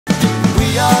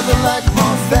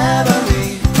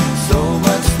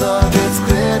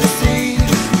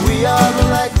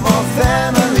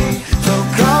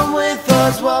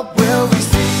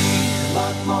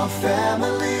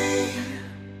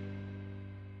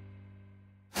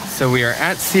So we are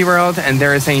at SeaWorld, and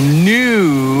there is a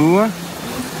new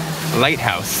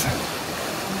lighthouse.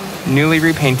 Newly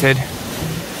repainted.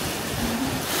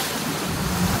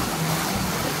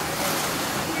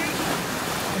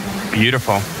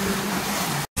 Beautiful.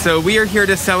 So we are here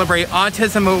to celebrate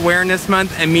Autism Awareness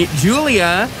Month and meet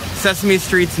Julia, Sesame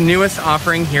Street's newest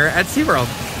offering here at SeaWorld.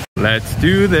 Let's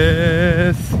do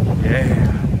this. Yeah.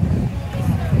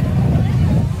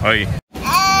 Oi.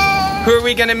 Who are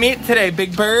we gonna meet today?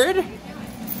 Big Bird?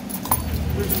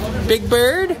 Big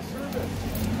Bird?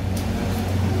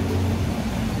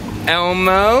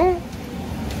 Elmo?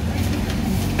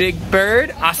 Big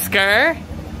Bird? Oscar?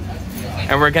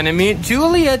 And we're gonna meet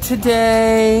Julia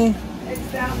today.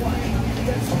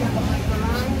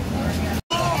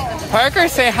 Parker,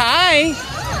 say hi.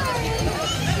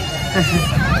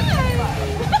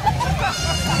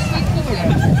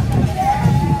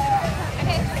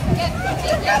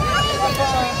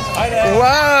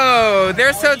 Whoa,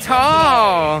 they're so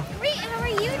tall. Great, how are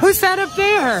you? Who's that up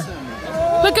there?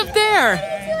 Look up there.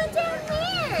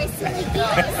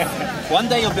 One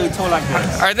day you'll be tall like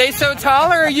this. Are they so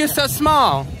tall or are you so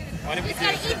small? You just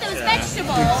gotta eat those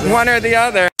vegetables. One or the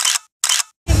other.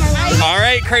 All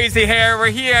right, crazy hair,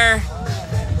 we're here.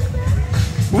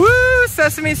 Woo,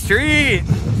 Sesame Street.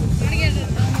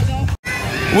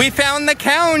 We found the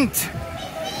count.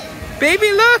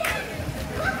 Baby, look.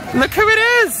 Look who it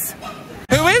is.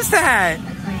 Who is that?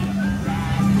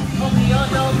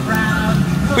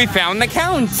 We found the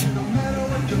count.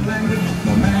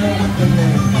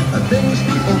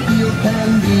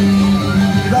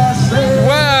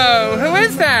 Whoa, who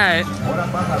is that?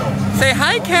 Say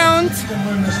hi, Count.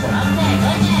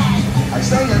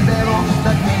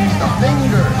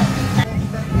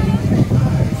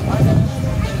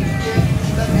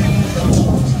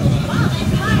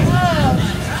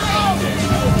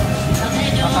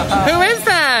 Who is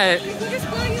that?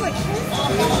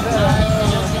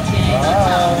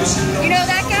 You know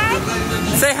that guy?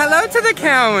 Say hello to the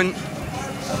Count.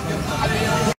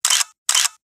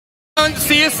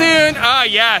 See you soon. Oh,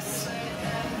 yes.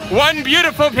 One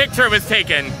beautiful picture was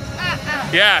taken.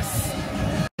 Yes.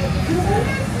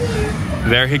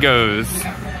 There he goes.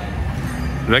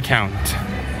 The Count.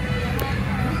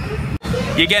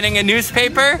 You getting a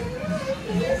newspaper?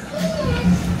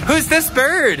 Who's this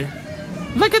bird?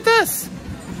 Look at this.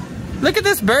 Look at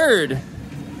this bird.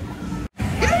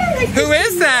 Who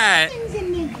is that?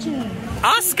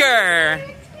 Oscar.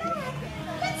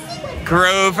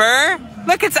 Grover.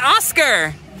 Look, it's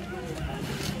Oscar.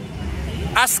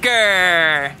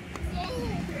 Oscar.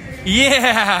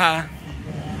 Yeah.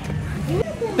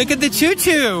 Look at the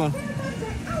choo-choo.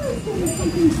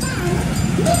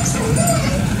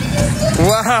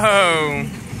 Whoa.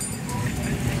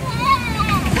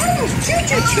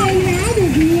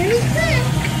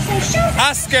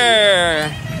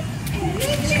 Oscar.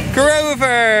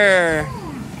 Grover.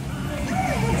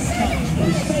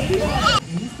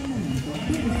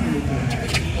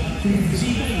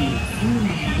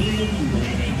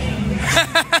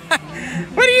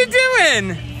 What are you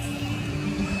doing?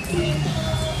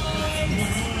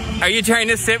 Are you trying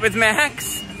to sit with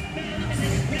Max?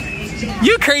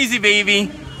 You crazy baby.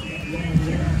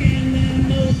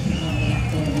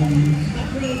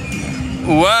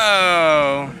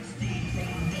 Whoa.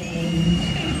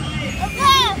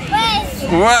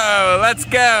 Whoa, let's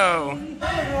go.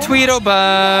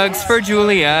 Tweedlebugs for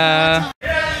Julia.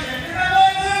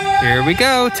 Here we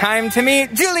go, time to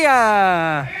meet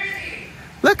Julia.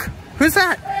 Look, who's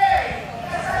that?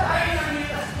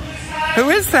 Who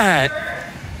is that?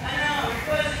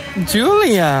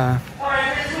 Julia.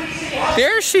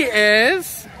 There she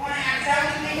is.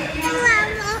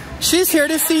 She's here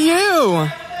to see you.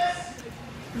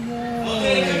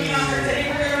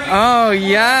 Oh,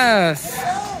 yes.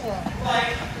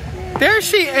 There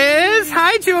she is.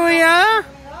 Hi, Julia.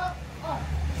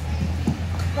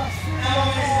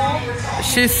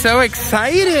 She's so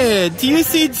excited. Do you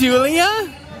see Julia?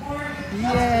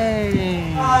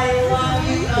 Yay.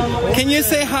 Can you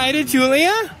say hi to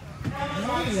Julia?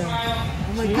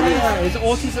 Oh my God, it's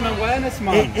Autism Awareness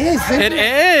Month. It is. It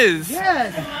is.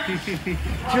 Yes.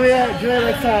 Julia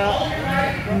likes to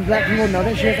let people know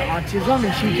that she has autism,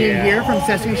 and she came here from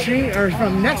Sesame Street, or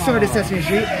from next door to Sesame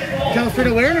Street, to spread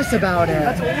awareness about it.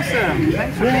 That's awesome.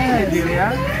 Thanks for being here,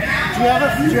 Julia.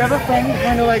 Do you have a friend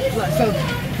kind of like, so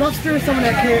Buster is someone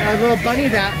that a little bunny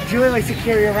that Julia likes to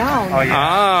carry around. Oh, yeah.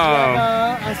 Oh. Do you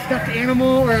have a stuffed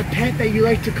animal or a pet that you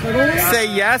like to cuddle with? Say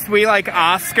yes, we like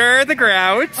Oscar the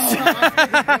Grouch. Oh, Oscar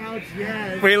the Grouch,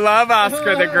 yes. We love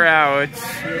Oscar the Grouch.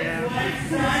 Yeah.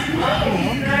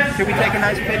 Should we take a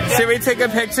nice picture? Should we take a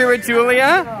picture with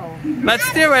Julia?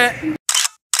 Let's do it.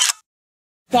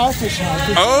 Starfish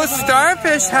hug. Oh,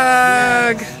 starfish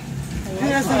hug. She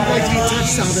doesn't like to be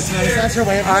touched all the time, so that's her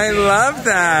way of I love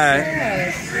that.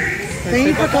 Yes. Thank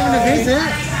you for coming to visit.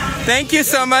 Thank you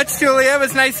so much, Julia. It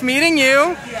was nice meeting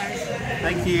you.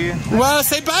 Thank you. Well,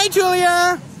 say bye,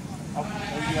 Julia.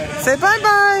 Say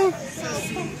bye-bye.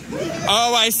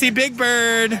 Oh, I see Big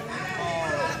Bird.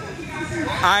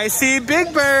 I see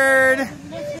Big Bird.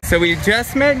 So we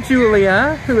just met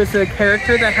Julia, who is a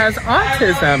character that has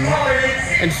autism.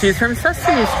 And she's from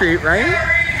Sesame Street, right?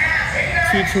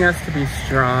 Teaching us to be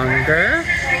stronger,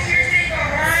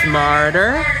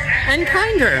 smarter, and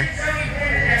kinder.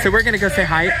 So we're gonna go say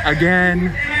hi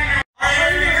again.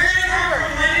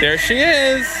 There she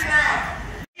is.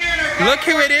 Look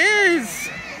who it is.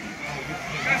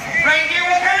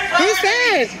 Who's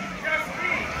that?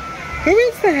 Who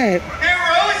is that?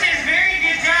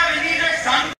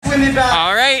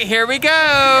 All right, here we go.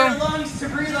 Lungs to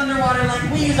breathe underwater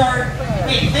like these are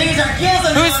gills.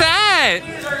 Who's that?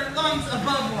 These are lungs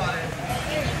above water.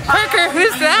 Parker,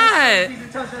 who's that?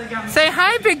 Say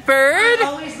hi, Big Bird. I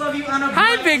always love you on a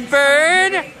Hi, Big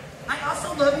Bird. I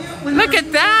also love you when Look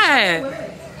at that.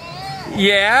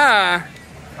 Yeah.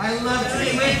 I love to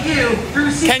be with you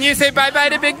through seasons. Can you say bye-bye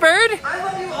to Big Bird? I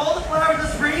love you all the flowers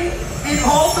of spring and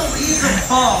all the leaves of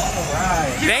fall.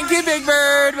 Thank you, Big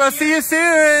Bird. We'll see you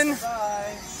soon.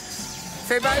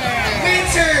 Say bye.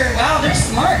 Winter. Wow, they're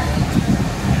smart.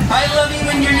 I love you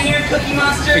when you're near Cookie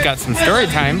Monster. We got some story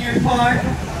time. I love you when you're far.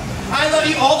 I love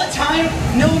you all the time,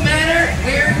 no matter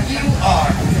where you are.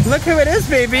 Look who it is,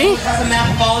 baby. Has a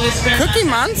map of all of his friends. Cookie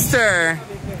Monster.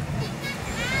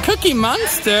 Cookie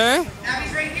Monster.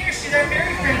 Abby's right here. She's our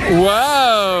fairy friend.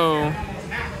 Whoa.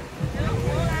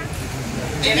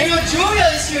 And you know,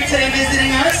 Julia is here today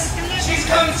visiting us. She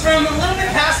comes from a little bit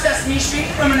past Sesame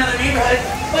Street, from another neighborhood.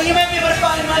 But you might be able to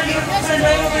find my beautiful friend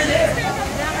right over there.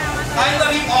 I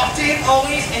love you often,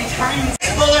 always, and times.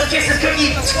 Full of kisses,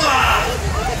 Cookie. Mwah!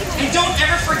 And don't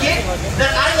ever forget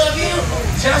that I love you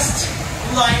just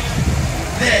like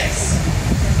this.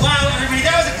 Wow, everybody,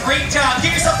 that was a great job.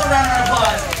 Give yourself a round of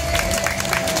applause.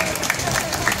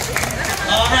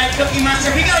 All right, Cookie Monster,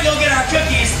 we gotta go get our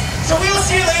cookies. So we will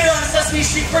see you later on Sesame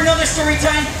Street for another story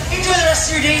time. Enjoy the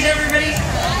rest of your days, everybody.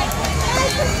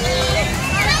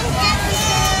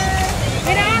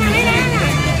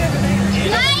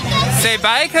 Say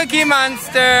bye, Cookie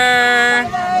Monster.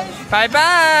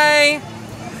 Bye-bye.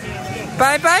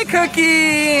 Bye-bye,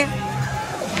 Cookie.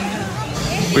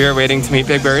 We are waiting to meet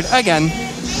Big Bird again.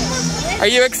 Are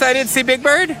you excited to see Big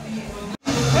Bird?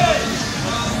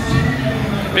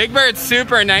 Big Bird's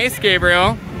super nice,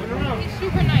 Gabriel. He's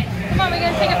super nice. Come on, we're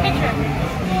gonna take a picture.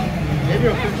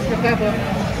 Gabriel, step that up.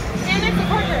 Stand next to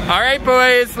Parker. All right,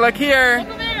 boys, look here. Look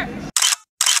over there.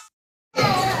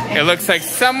 It looks like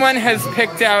someone has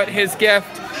picked out his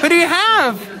gift. Who do you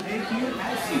have?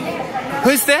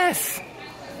 Who's this?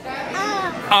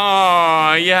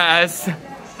 Oh, yes.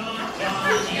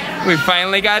 We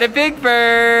finally got a Big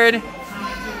Bird.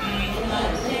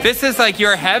 This is like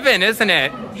your heaven, isn't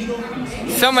it?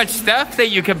 So much stuff that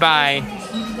you could buy.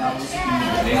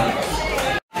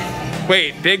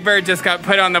 Wait, Big Bird just got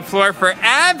put on the floor for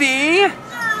Abby.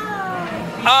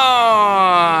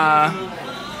 Oh,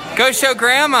 go show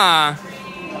Grandma.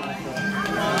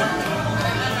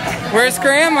 Where's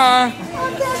Grandma?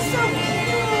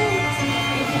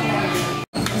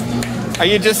 Are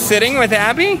you just sitting with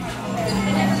Abby?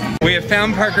 We have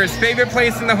found Parker's favorite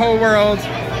place in the whole world,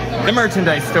 the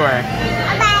merchandise store.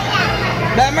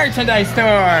 The merchandise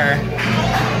store.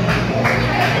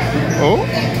 Oh,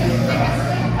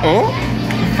 oh,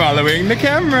 following the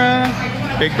camera.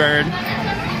 Big Bird,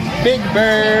 Big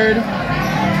Bird.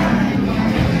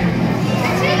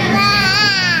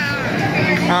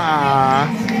 Ah,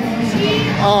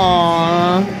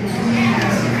 aww.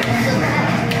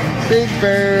 Big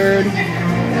Bird.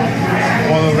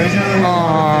 Well, originally.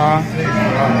 Aww.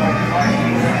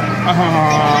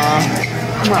 Aww.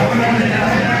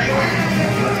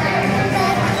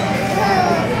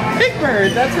 Big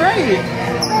Bird, that's right.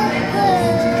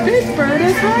 Big Bird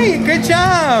is right. Good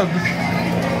job.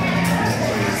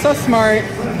 So smart.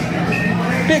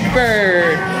 Big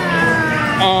Bird.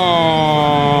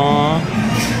 Aww.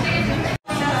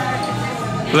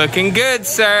 Looking good,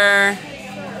 sir.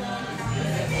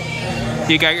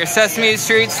 You got your Sesame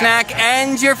Street snack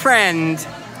and your friend.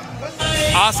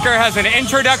 Oscar has an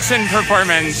introduction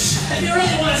performance. If you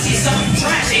really want to see something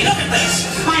trashy, look at this.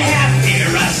 I have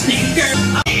here a sneaker.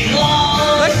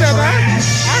 Look, Bubba.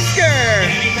 Oscar.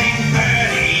 Anything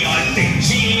dirty or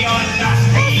dingy or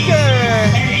dusty.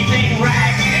 Oscar. Anything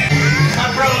ragged.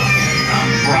 A broken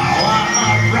umbrella,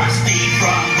 a rust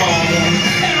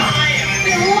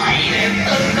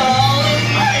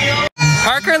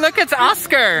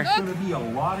Oscar.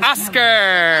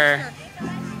 Oscar.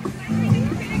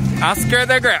 Oscar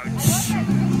the Grouch.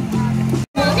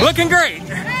 Looking great.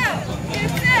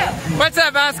 What's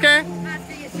up, Oscar?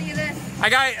 Oscar, you see this?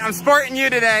 I'm sporting you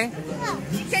today.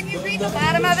 Can you read the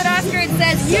bottom of it, Oscar? It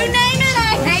says, "You name it,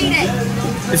 I hate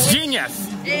it." It's genius.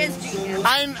 It is genius.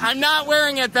 I'm not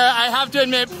wearing it though. I have to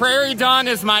admit, Prairie Dawn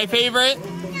is my favorite,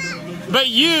 but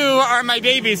you are my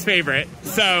baby's favorite.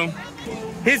 So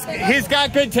he's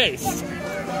got good taste.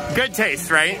 Good taste,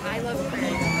 right? I love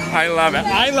Prairie Dawn. I love it.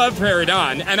 I love Prairie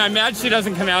Dawn, and I'm mad she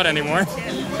doesn't come out anymore,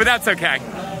 but that's okay.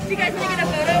 Do you guys want to get a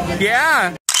photo with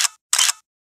Yeah.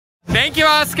 Thank you,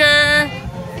 Oscar.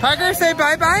 Parker, say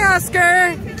bye-bye,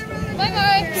 Oscar.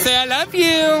 Bye-bye. Say I love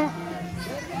you.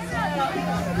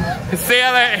 Say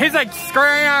I love, he's like,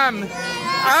 scram.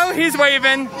 Oh, he's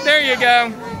waving. There you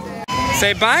go.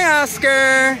 Say bye,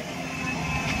 Oscar.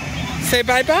 Say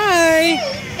bye-bye.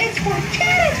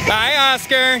 Bye,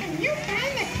 Oscar.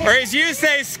 Or as you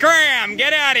say, scram.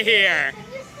 Get out of here.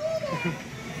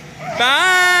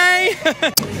 Bye.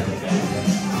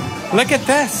 Look at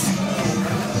this.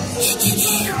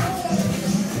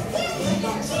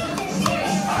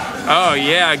 Oh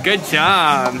yeah, good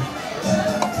job.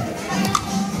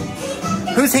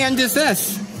 Whose hand is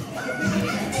this?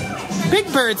 Big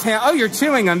Bird's hand. Oh, you're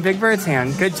chewing on Big Bird's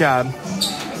hand. Good job.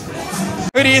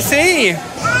 Who do you see? Oh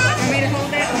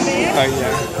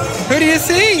yeah. Who do you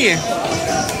see?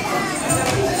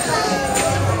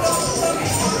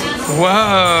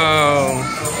 Whoa.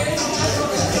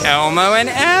 Elmo and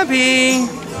Abby.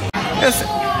 It's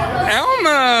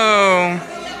Elmo.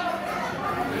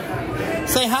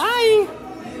 Say hi.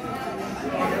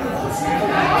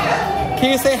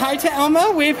 Can you say hi to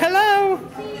Elmo? Wave hello.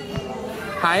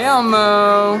 Hi,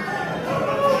 Elmo.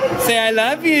 Say I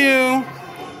love you.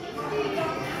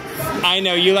 I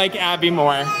know you like Abby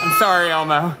more. I'm sorry,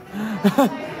 Elmo.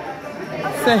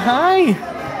 Say hi.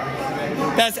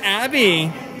 That's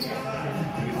Abby.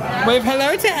 Wave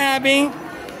hello to Abby.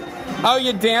 Oh,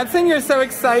 you're dancing? You're so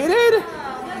excited?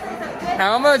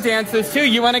 Elmo dances too.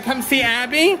 You want to come see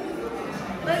Abby?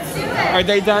 Let's do it. Are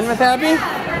they done with Abby?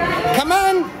 Come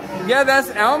on. Yeah, that's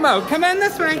Elmo. Come on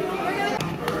this way.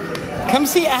 Come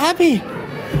see Abby.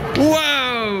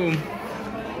 Whoa.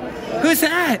 Who's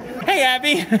that? Hey,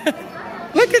 Abby.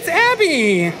 Look, it's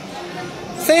Abby.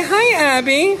 Say hi,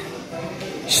 Abby.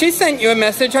 She sent you a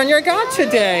message on your gotcha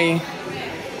day.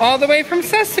 All the way from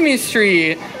Sesame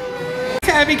Street.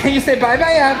 Abby, can you say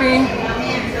bye-bye, Abby?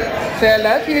 Say I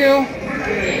love you.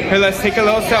 Here, let's take a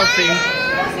little selfie.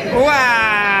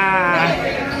 Wow.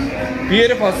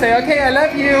 Beautiful. Say, okay, I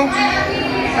love you.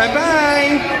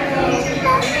 Bye-bye.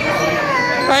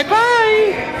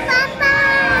 Bye-bye.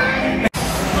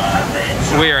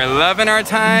 We are loving our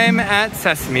time at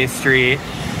Sesame Street.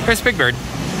 Where's Big Bird?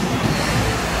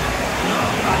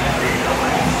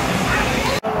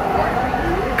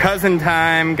 Cousin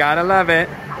time, gotta love it.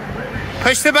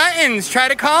 Push the buttons, try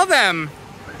to call them.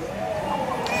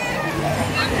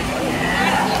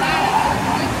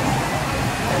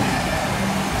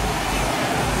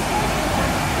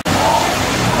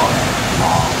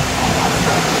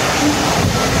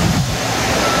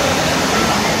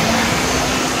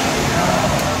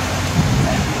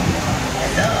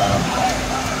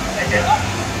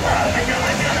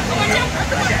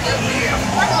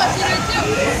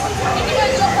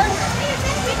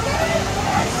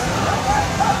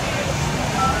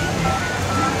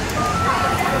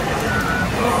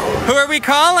 Who are we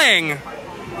calling?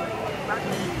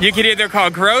 You could either call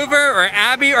Grover or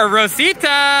Abby or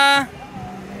Rosita.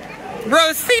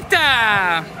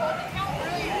 Rosita!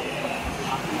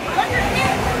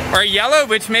 Or Yellow,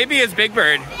 which maybe is Big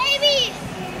Bird. Baby!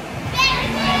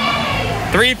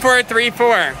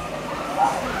 3434.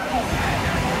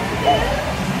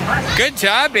 Good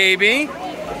job, baby.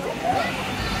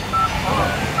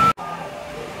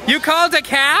 You called a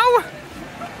cow?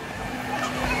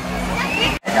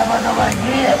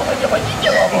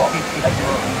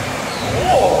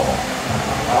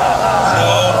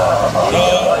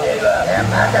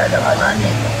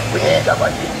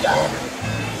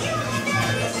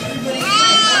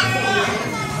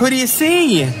 Who do you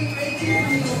see?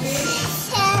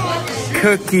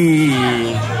 Cookie.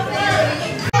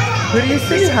 Who do you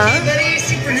see, huh?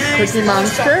 Cookie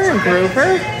Monster and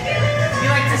Grover?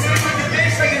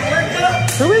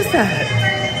 Who is that?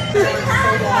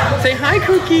 Say hi,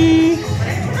 Cookie.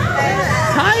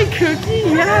 Hi, Cookie,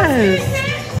 yes.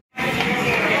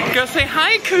 Go say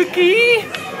hi, Cookie.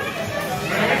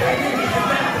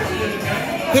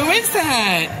 Who is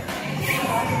that?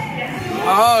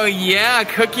 Oh, yeah,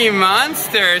 Cookie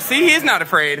Monster. See, he's not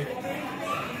afraid.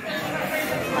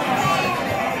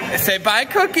 Say bye,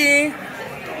 Cookie.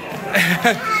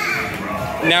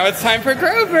 Now it's time for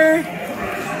Grover.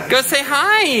 Go say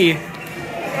hi.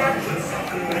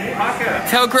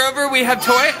 Tell Grover we have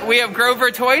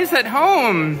Grover toys at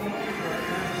home.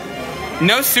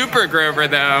 No Super Grover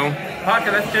though.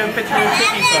 Parker, let's do a picture of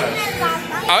Cookie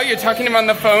first. Oh, you're talking to him on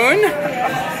the phone?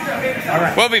 All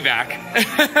right. We'll be back.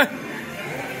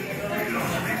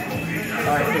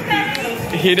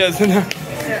 He doesn't know.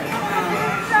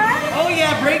 Oh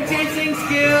yeah, breakdancing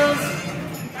skills.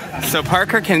 So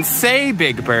Parker can say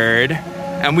Big Bird,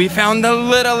 and we found the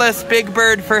littlest Big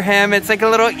Bird for him. It's like a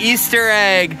little Easter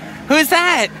egg. Who's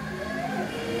that?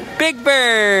 Big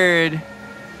Bird.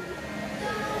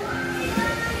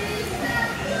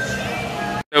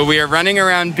 So we are running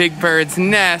around Big Bird's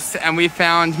nest, and we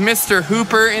found Mr.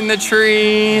 Hooper in the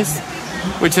trees,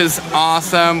 which is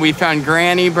awesome. We found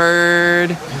Granny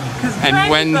Bird, and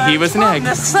when he was an egg.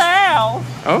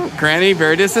 Oh, Granny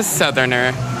Bird is a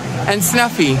southerner. And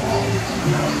Snuffy.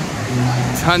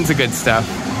 Tons of good stuff.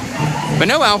 But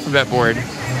no alphabet board.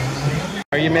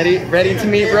 Are you ready to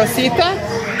meet Rosita?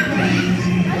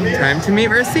 Time to meet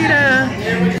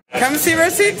Rosita. Come see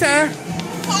Rosita.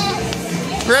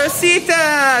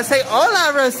 Rosita! Say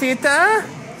hola, Rosita.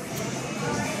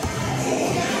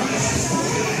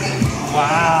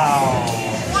 Wow.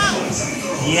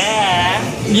 Yeah.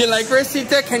 You like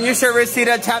Rosita? Can you show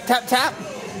Rosita tap, tap, tap?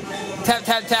 Tap,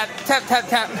 tap, tap, tap, tap,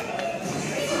 tap.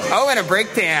 Oh, and a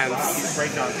break dance.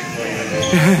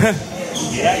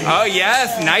 Oh,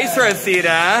 yes. Nice,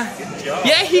 Rosita. Good job.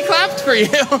 Yeah, he clapped for you.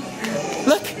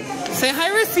 Look. Say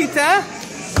hi, Rosita.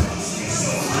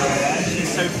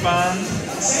 She's so fun.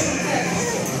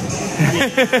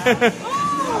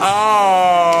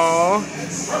 Oh.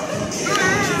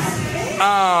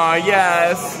 Oh,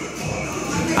 yes.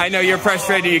 I know you're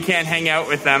frustrated you can't hang out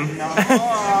with them.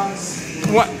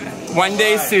 One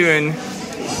day soon.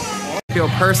 I feel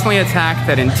personally attacked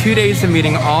that in 2 days of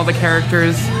meeting all the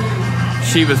characters,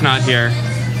 she was not here.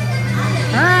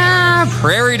 Ah,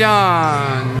 Prairie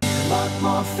Dawn.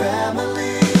 More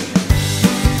family.